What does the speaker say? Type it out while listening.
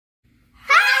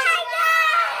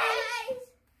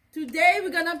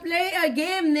we're gonna play a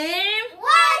game named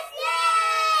Roslè.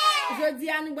 Jodi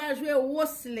a nous allons jouer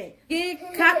Roslè. Il y a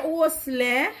 4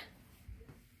 Roslè.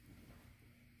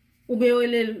 Ou bien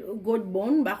le god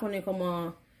bon, bah connaît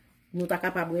comment nous ta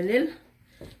capable l'el.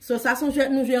 So ça son jwèt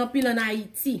nous jouer en pile en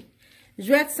Haïti.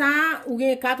 Jwèt ça ou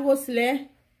gen 4 Roslè.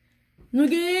 Nous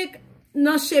gen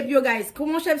nan shape yo guys.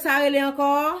 Comment shape ça relè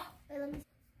encore?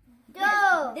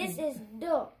 Do. This is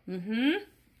do.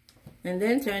 And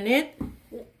then turn it.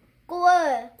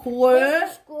 Square.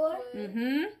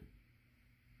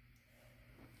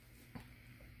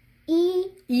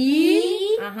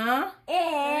 E.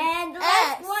 And the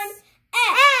last one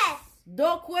S.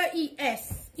 Do quoi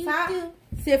IS. Ça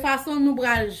c'est façon nous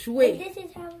bral jouer. This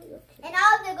is how we look. And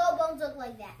all the go bones look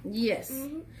like that. Yes.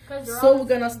 So we're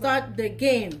gonna start the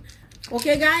game.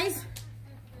 Okay guys?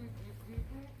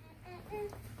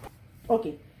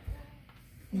 Okay.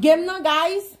 Game nan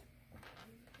guys.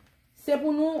 C'est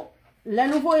pour nous les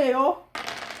nouveaux yo.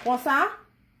 Comme ça.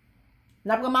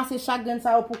 N'a ramasser chaque grain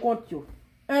ça pour compte yo.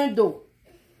 Un do.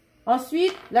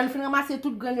 Ensuite, là nous fin ramasser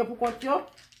toute grain yo pour compte yo.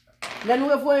 Là nous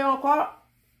revoyons encore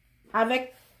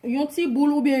avec un petit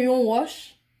boule ou bien un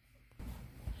wash.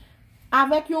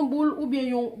 Avec une boule ou bien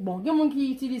un bon, il y a des gens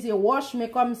qui utilisent wash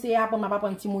mais comme c'est après m'a pas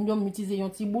prendre Timounn, yo utiliser un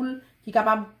petit boule qui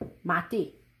capable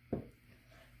mater.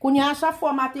 Quand y a à chaque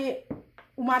fois mater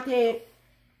ou mater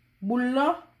boule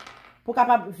là pour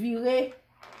capable virer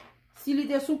s'il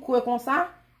était sous creux comme ça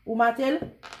ou mater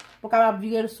pour capable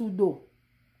virer sous dos.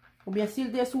 Ou bien s'il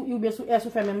était sous ou bien sous air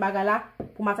sous fait même bagarre là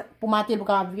pour mater pour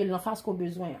capable virer en face qu'on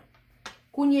besoin.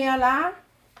 Quand y a là,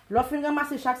 l'offre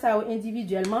ramasser chaque ça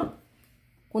individuellement.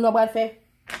 On va faire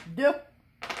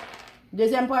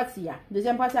deuxième partie.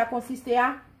 Deuxième partie a consisté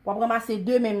à pour ramasser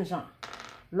deux mêmes gens.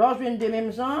 Lorsque je deux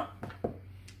mêmes gens,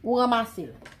 ou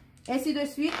ramasser. Ainsi de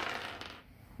suite.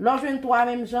 Lorsque je trois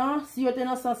mêmes gens, si vous êtes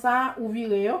dans ce sens ça, ou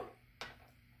virez.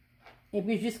 Et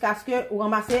puis jusqu'à ce que vous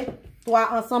ramassez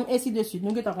trois ensemble, ainsi de suite.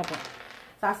 Nous allons comprendre.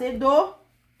 Ça c'est do,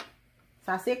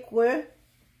 ça c'est creux,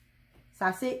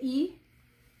 ça c'est i,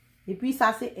 et puis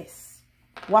ça c'est s.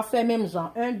 On va faire même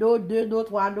genre 1 do, 2 do,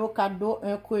 3 do, 4 do,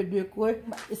 1 creux, 2 creux.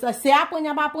 C'est apprendre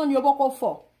à apprendre yo beaucoup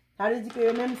fort. Ça veut dire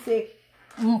que même c'est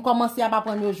commencer à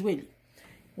apprendre à jouer.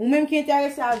 Ou même qui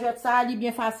intéressé à jouer ça, c'est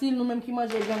bien facile. Nous même qui mange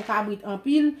des cabrit en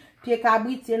pile, pied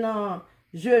cabrit c'est dans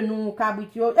genou cabrit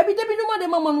yo. Et puis depuis nous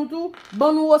demande maman nous tout,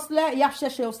 bon nous Roslè, y a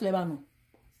chercher Roslè ba nous.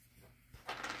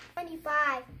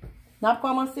 25. N'a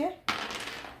commencé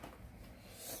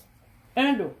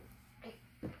 1 do.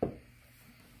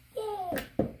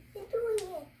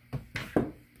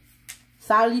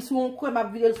 Ça lit sur un creux, m'a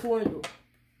viré sur un dos.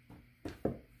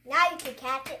 Now you can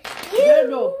catch it. Deux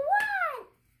dos.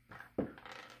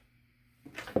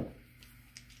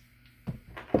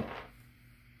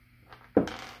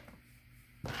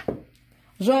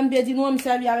 J'aime bien dire, nous me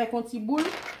servir avec un petit boule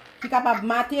qui est capable de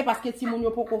mater parce que Timounn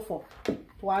yo pas fort.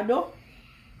 3 dos.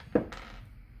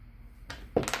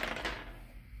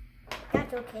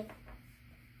 That's okay.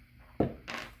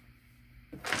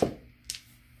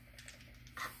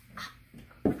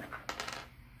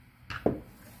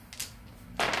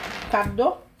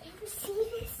 Cadeau. Can you see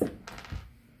this?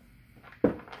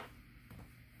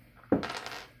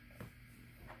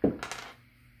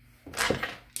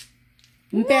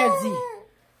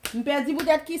 M'perdi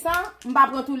peut-être qui ça? M'pa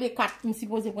prendre tous les 4.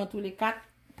 M'supposé prendre tous les 4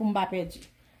 pour m'pa perdre.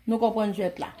 Nous comprenons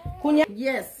Jwet là.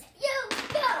 Yes. You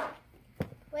go.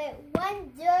 Wait,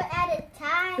 one do at a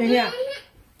time. Yeah.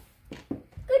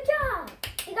 Good job.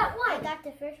 You got one. I got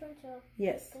the first one, so.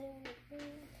 Yes.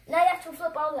 Now you have to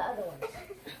flip all the other ones.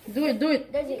 Do it, do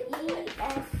it. There's an E,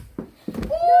 F. You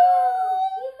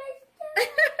messed up.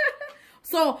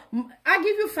 So, I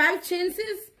give you 5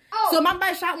 chances. Oh. So, ma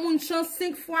bay chaque moun chance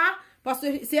 5 fois. Parce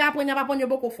que c'est après, n'a pas prendre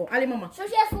beaucoup fort. Allez, maman. So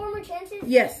she has 4 more chances?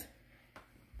 Yes.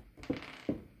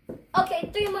 Okay,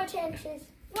 3 more chances.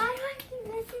 Why do I keep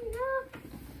messing up?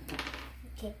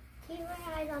 Okay, keep my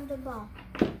eyes on the ball.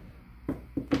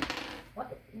 What?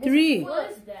 3.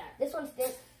 What is that? This one's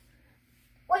this.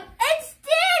 Wait, it's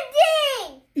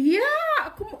standing!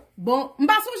 Yeah. Bon,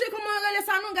 m'pa songe comment relè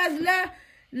ça non gaz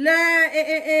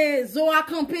le zo a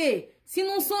campé. Si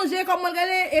nous songe comment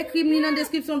relè écrit dans la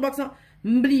description box.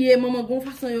 M'blié maman gon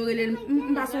façon yo relè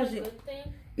m'pa songe.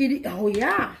 Il dit oh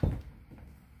yeah.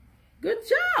 Good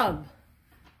job.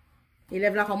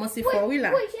 Élève là comment c'est fort oui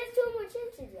là. Wait, she has 2 more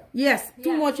chances though. Yes,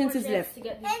 2 more chances left. And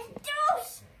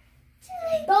those.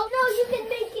 Oh no, you can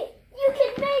make it. You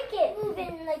can make it. Move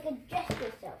in like adjust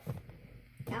yourself.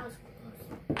 That was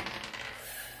close.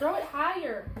 Throw it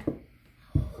higher.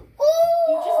 Ooh!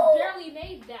 You just barely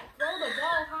made that. Throw the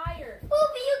ball higher. Ooh,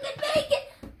 but you can make it.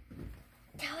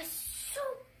 That was so.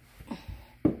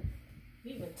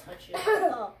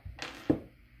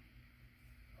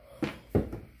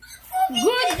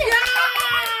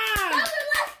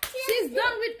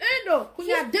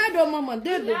 do, maman.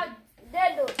 Deux do.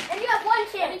 And you have one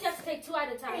Let me chance. just take 2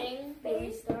 at a time.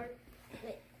 Baby start. I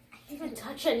didn't even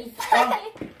touch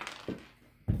anything.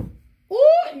 Ooh,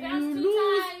 And you bounce 2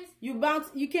 lose. times. You bounce.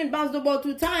 You can bounce the ball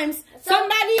 2 times.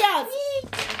 Somebody else.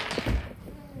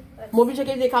 Mon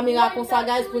checker des caméras comme ça,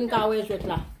 guys, pour nous faire jouer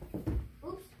là.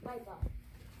 Oops, my ball.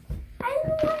 I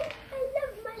love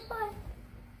my ball.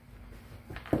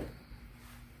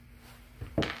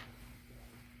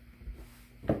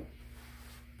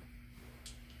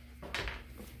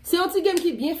 C'est un petit game qui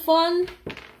est bien fun.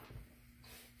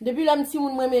 Depuis là, petit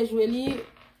moun moi jouer li.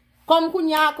 Comme qu'on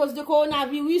y a à cause de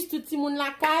coronavirus, tout petit moun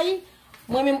la caille.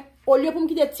 Moi même au lieu pour me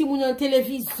quitter petit moun en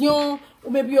télévision ou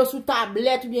même bien sur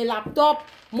tablette ou bien laptop,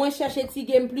 moi chercher petit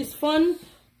game plus fun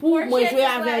pour moi jouer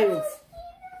avec eux.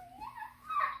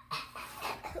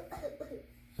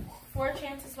 4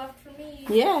 chances left for me.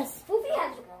 Yes. Fufi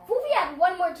has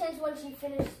one more chance once she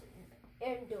finishes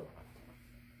Endo.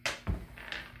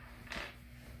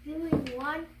 You win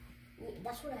 1?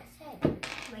 That's what I said.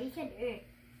 But you said earn.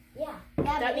 Yeah.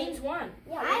 That means 1.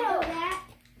 Yeah, I know that.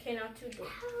 Okay, now 2 do.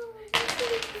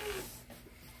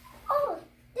 Oh,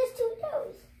 there's 2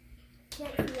 toes.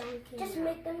 Just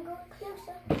make them go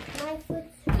closer. My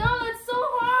foot's. No, it's so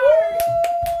hard.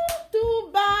 Too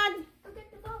bad. Look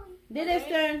at the volley. Did it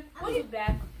turn? I'll be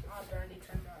back. Oh, darn, they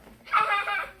turned on.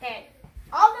 Hey.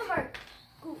 All of them are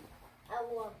good. I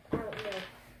don't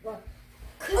know.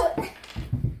 Good.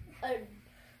 Good.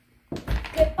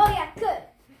 Oh yeah, good.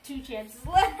 2 chances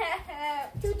left.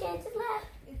 2 chances left.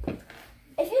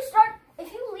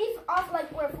 If you leave off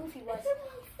like where Fufi was,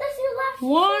 that's your last.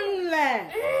 1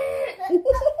 left.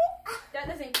 That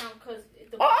doesn't count because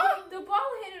the Oh.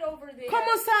 ball hit it over there.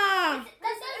 Comment ça? I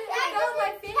got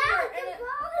my finger and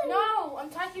no, I'm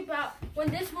talking about when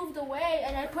this moved away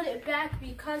and I put it back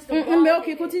because the ball Mais ok,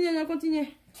 hit it. continue.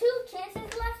 2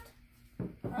 chances left.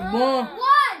 Bon. 1.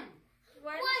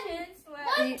 One chance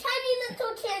left. One tiny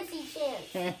little chancey chance.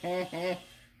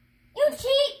 You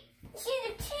cheat. She's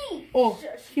a cheat. Oh,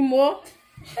 Timounn.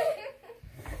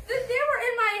 They were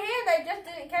in my hand. I just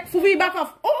didn't catch them. Fufi, back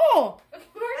off. Oh! I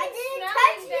didn't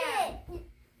touch it.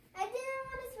 I didn't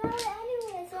want to smell it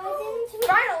anyway, so I didn't.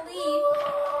 Try to leave.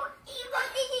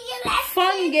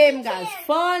 Fun game, guys.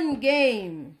 Fun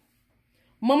game.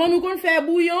 Maman nous qu'on fait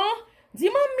bouillon. Dis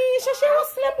mamie, cherchez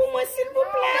Roslè pour moi, s'il vous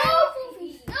plaît.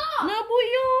 No. Non,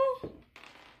 bouillon.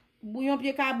 Bouillon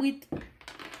pied cabrit.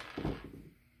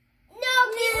 No.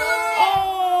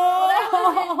 Oh!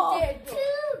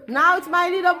 Now it's my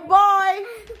little boy.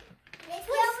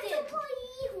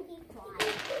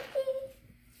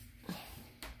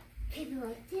 People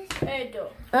like this. Edo.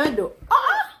 Un, deux. Ah!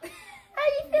 How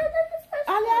do you feel that the first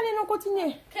Allez, non,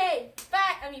 continue. Okay,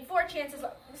 4 chances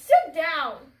left. Sit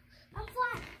down. I'm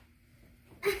flat.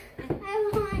 I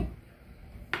won.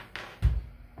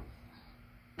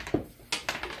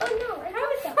 Oh no, I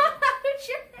got that.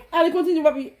 Allez, continue,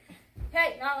 papi.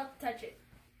 Hey, now let's touch it.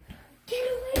 Get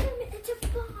away from it. It's a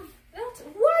bomb. That's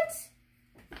what?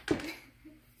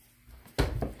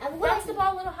 I'm Bounce the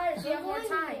ball a little higher so you have more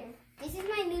time. This is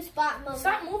my new spot, Mom.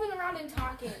 Stop moving around and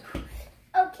talking.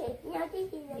 Okay, now this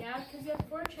is it. Yeah, because you had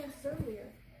 4 chances earlier.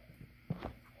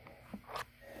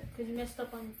 Because you messed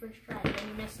up on the first try, then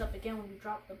you messed up again when you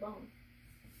dropped the bone.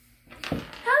 How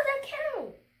does that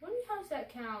count? What do you mean, how does that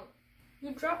count?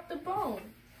 You dropped the bone.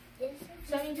 So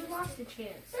that means you lost a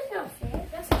chance. That's not fair.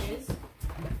 Yes, it is.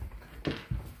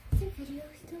 The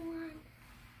video's still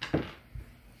on.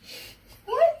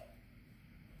 What?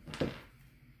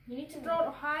 You need to throw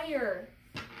it higher.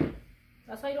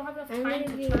 That's why you don't have enough time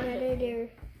to turn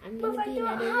it. I'm gonna be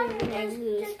another when I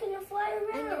lose. Just gonna fly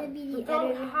around. I'm gonna be the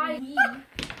Throw other it high.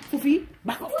 Fufi,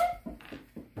 back off.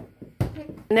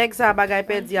 Next, bagay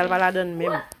perdi, al va don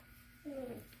même.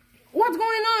 What's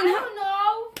going on? I don't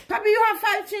know. Papi, you have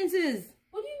 5 chances.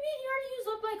 What do you mean? You already used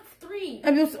up like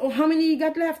 3. How many you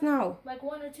got left now? Like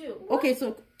 1 or 2. Okay,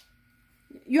 so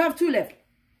you have 2 left.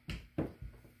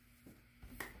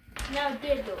 Now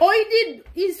did though. Oh, he did.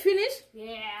 He's finished?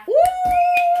 Yeah. Woo!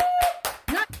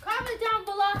 Now, Comment down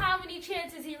below how many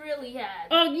chances he really had.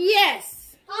 oh,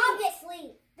 yes.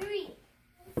 Obviously, 3.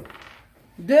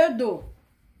 2 do.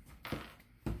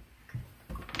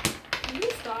 You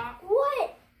stop.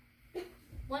 What?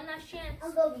 1 last chance.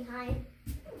 I'll go behind.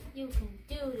 You can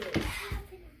do this.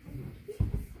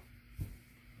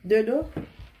 2 do.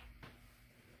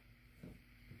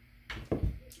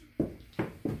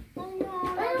 Oh no,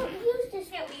 I don't use this.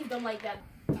 You can't leave them like that.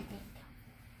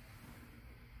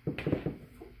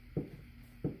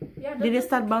 Yeah, Did they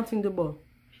start bouncing the ball?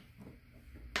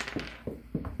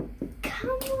 Come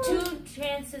on. 2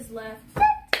 chances left.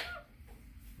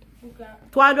 Okay.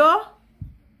 3 do?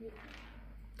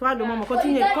 Toi, de maman,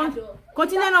 continue. Yeah.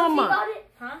 Continue, non, You maman. got it?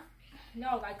 Huh?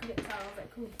 No, I couldn't tell. I was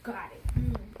like, who got it?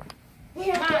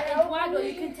 Yeah. Ma, in Guado,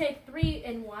 you can take 3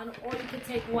 in one, or you can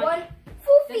take one. Does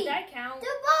Foofy. that count? The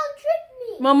ball tricked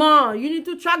me. Maman, you need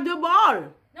to track the ball.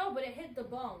 No, but it hit the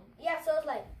bone. Yeah, so it's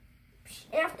like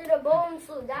after the bone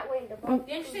flew that way, the bone.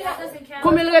 Didn't you say that doesn't count?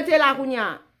 Combien il rete là,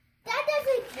 Kounia? That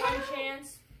doesn't One count.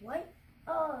 chance. What?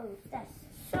 Oh, that's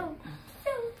so.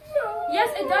 Yes,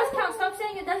 it does count. Stop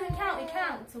saying it doesn't count. It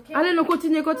counts, okay? Allez, non,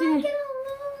 continue.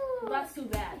 That's too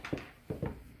bad.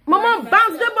 Maman,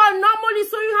 bounce the ball normally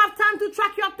so you have time to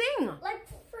track your thing. Like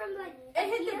from like. It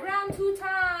hit the ground 2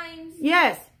 times.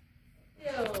 Yes. Ew.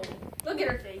 Look at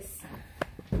her face.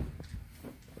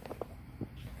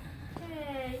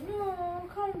 Hey, no,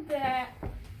 come back.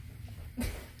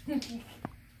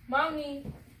 Mommy.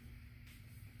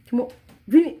 Timounn,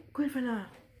 Vinn, quoi il fait là?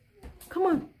 Come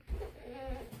on.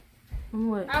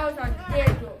 Ouais. I was on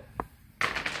dead door.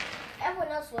 Everyone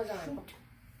else was on.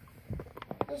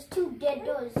 There's 2 dead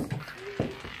doors.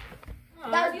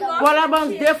 That was Voilà,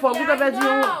 bounce deux fois. Vous avez dit I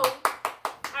non. know.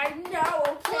 I know,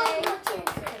 okay? No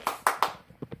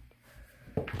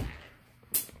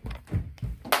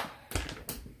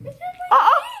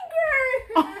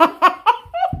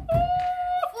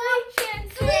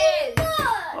chances.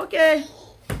 Okay.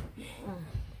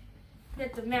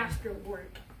 Let the master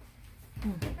work.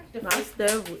 That's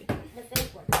the way. The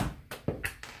fake one.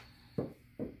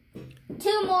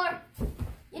 2 more.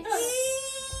 You know,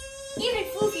 even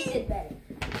Foofy did better.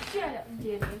 Shut up,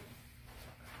 Jimmy.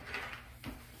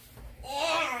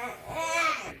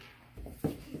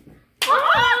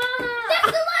 That's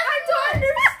the last I don't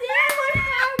understand what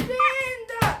happened.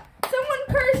 Someone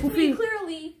cursed me Foofy.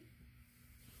 clearly.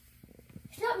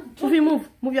 Sophie, move.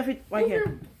 Move your feet right Move here.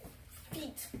 your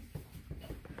feet.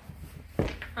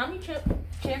 How many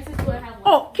chances do I have left?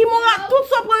 Oh, Kimora, tout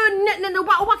ça pour net, ou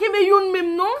pas qu'aimer youn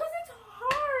même, non? Because it's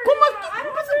hard. Comment- I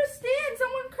don't understand.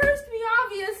 Someone cursed me,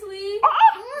 obviously. Oh,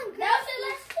 That was the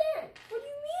last chance. What do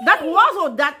you mean? that was or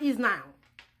that is now?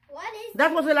 What is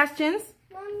That was the last chance?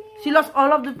 Mommy? She lost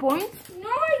all of the points? No,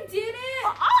 I didn't.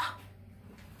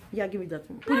 Yeah, give me that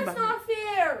one. Put it That's back. not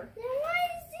fair. Then why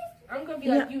is this? I'm going to be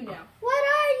Yeah. like you now. What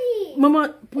are these? Mama,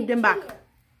 put them back.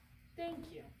 Thank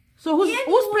you. So who's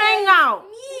playing now? Me.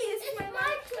 It's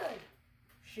my turn.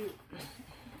 Shoot.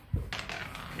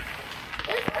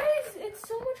 It's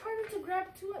so much harder to grab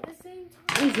 2 at the same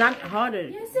time. It's not harder.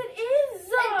 Yes, it is.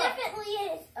 It definitely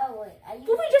is. Oh wait, I used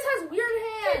Poopy just has weird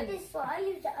hands. this one. I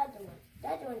used the other one.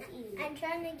 That one's easy. I'm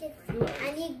trying to get.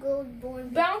 I need gold born.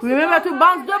 Bounce Remember the to ball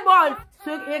bounce the ball. one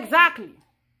So time. exactly.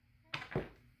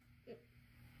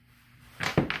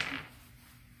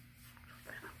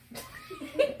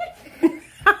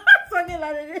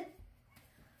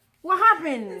 What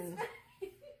happened?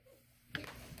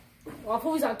 Well,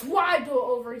 Poopy's on Guado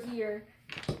over here.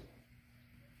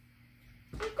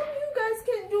 How come you guys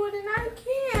can do it and I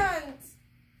can't?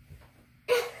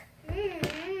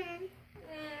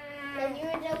 And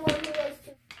you're the one who was.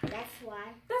 That's why.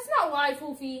 That's not why,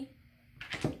 Poopy.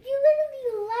 You literally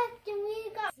left and we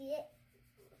got. See it?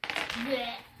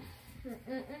 Bleh.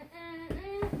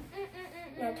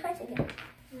 No, twice again.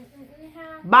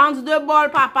 Bounce the ball,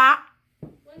 papa.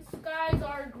 When skies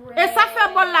are gray. Et ça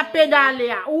fait ball la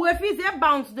pédale. Ou refusez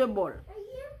bounce the ball. I am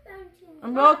bouncing.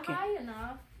 I'm Not okay. high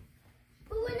enough.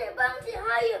 But when they're bouncing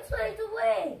high, it flies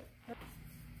away.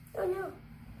 Oh no.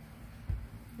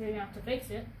 You're gonna have to fix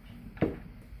it.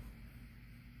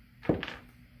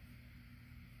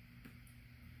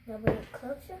 Now bring it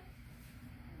closer.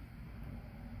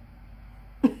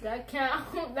 That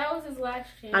count. That was his last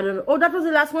chance. I don't know. Oh, that was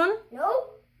the last one? No.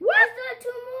 What? I still have 2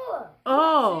 more. So you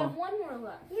Oh. have 1 more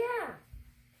left. Yeah.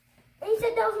 And you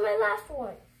said that was my last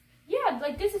one. Yeah,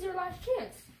 like this is your last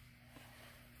chance.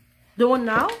 The one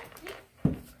now?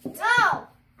 No.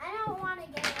 I don't want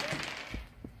to get it.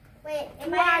 Wait,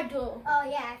 am I? Guado. Oh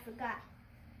yeah, I forgot.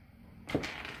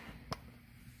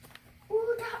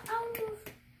 Ooh, that almost.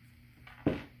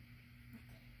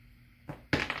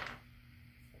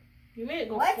 You made it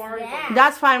go What's farther. that?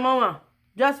 That's fine, mama.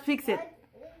 Just fix it.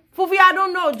 Fufi, I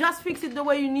don't know. Just fix it the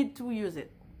way you need to use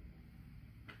it.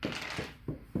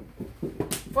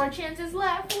 4 chances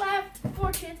left.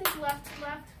 4 chances left.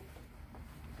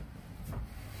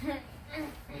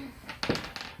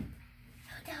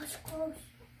 That was close.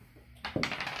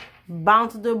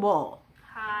 Bounce the ball.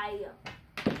 High.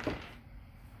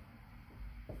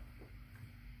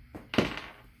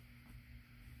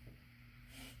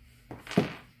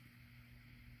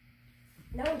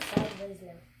 No, it's sideways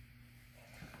now.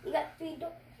 You got 3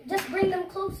 doors. Just bring them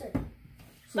closer.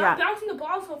 Stop Yeah. bouncing the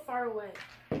ball so far away.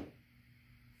 So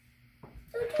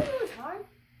 2 was hard.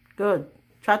 Good.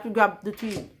 Try to grab the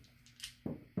tube.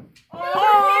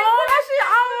 Oh, She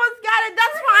almost got it.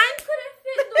 That's fine. couldn't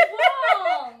fit the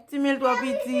wall. Timel toi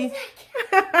petit.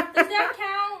 Does that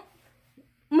count?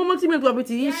 Maman, Timel toi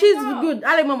petit. Yeah, She's I know. good.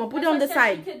 Allez, Maman, put it on the That's why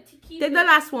I side. said she could keep Take it. the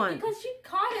last one. Because she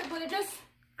caught it, but it just...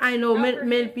 I know, Not for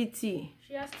Mel him. petit.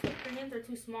 She has to... Her hands are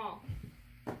too small.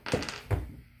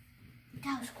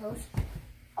 That was close.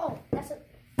 Oh, that's a...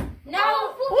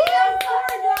 No!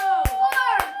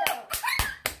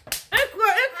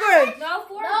 Encourage. No,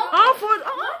 four. No. Oh, for...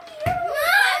 Oh.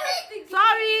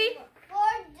 Sorry. 4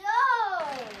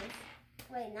 doughs.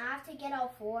 Wait, now I have to get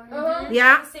all 4.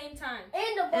 Yeah. At the same time.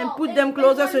 And the ball. And put them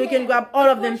closer so you can grab all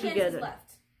of them 4 chances together.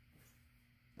 left.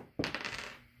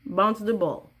 Bounce the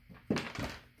ball.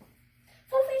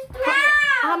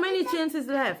 How many chances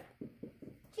left?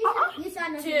 You saw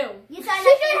nothing. 2. You saw nothing.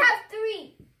 She should have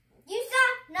 3. You saw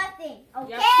nothing. Okay?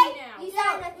 You have 2 now. You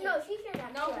saw nothing. No, she should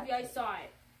have No, 2. because I saw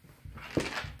it.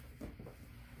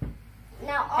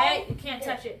 Now all. Hey, you can't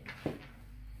touch it.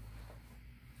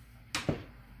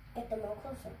 Get them all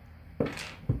closer.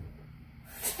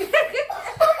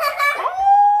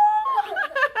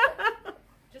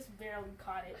 Just barely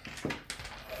caught it.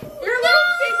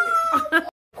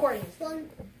 Recording.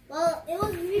 Well, it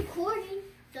was recording,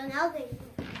 so now they.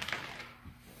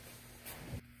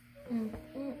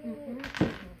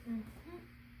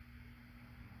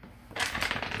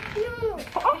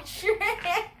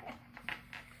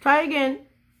 Try again.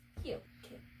 Cute.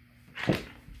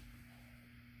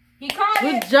 He caught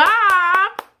Good it.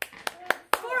 job.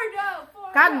 4 dough.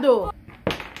 4 Kado.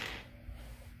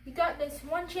 You got this.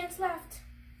 1 chance left.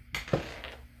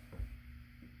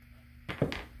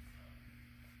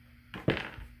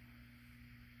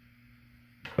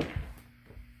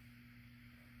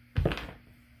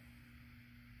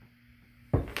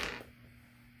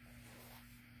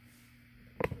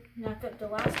 Knock up the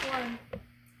last one.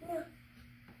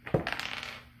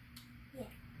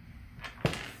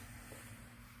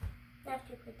 Have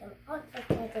to put them on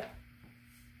together.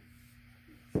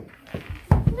 No,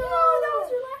 that was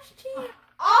your last chance.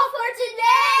 All for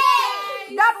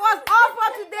today. That was all for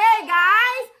today,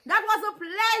 guys. That was a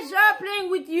pleasure playing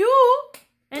with you.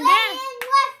 And then...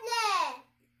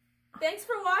 Thanks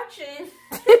for watching.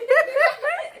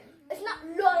 It's not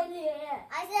Roslè.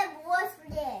 I said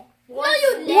Roslè. No,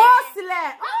 you didn't.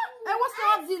 Roslè. Oh, what's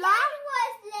up, Zila?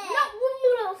 Roslè. Not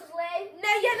Roslè. No,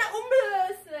 you're not umbrella.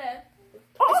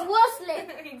 It's Roslè.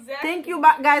 Exactly. Thank you,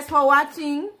 guys, for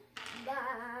watching. Bye.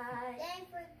 Thank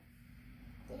you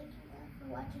guys for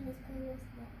watching this playlist.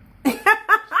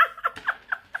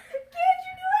 Can't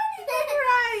you do anything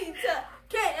right?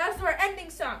 Okay, that's our ending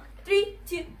song. 3,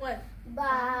 2, 1.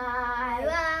 Bye.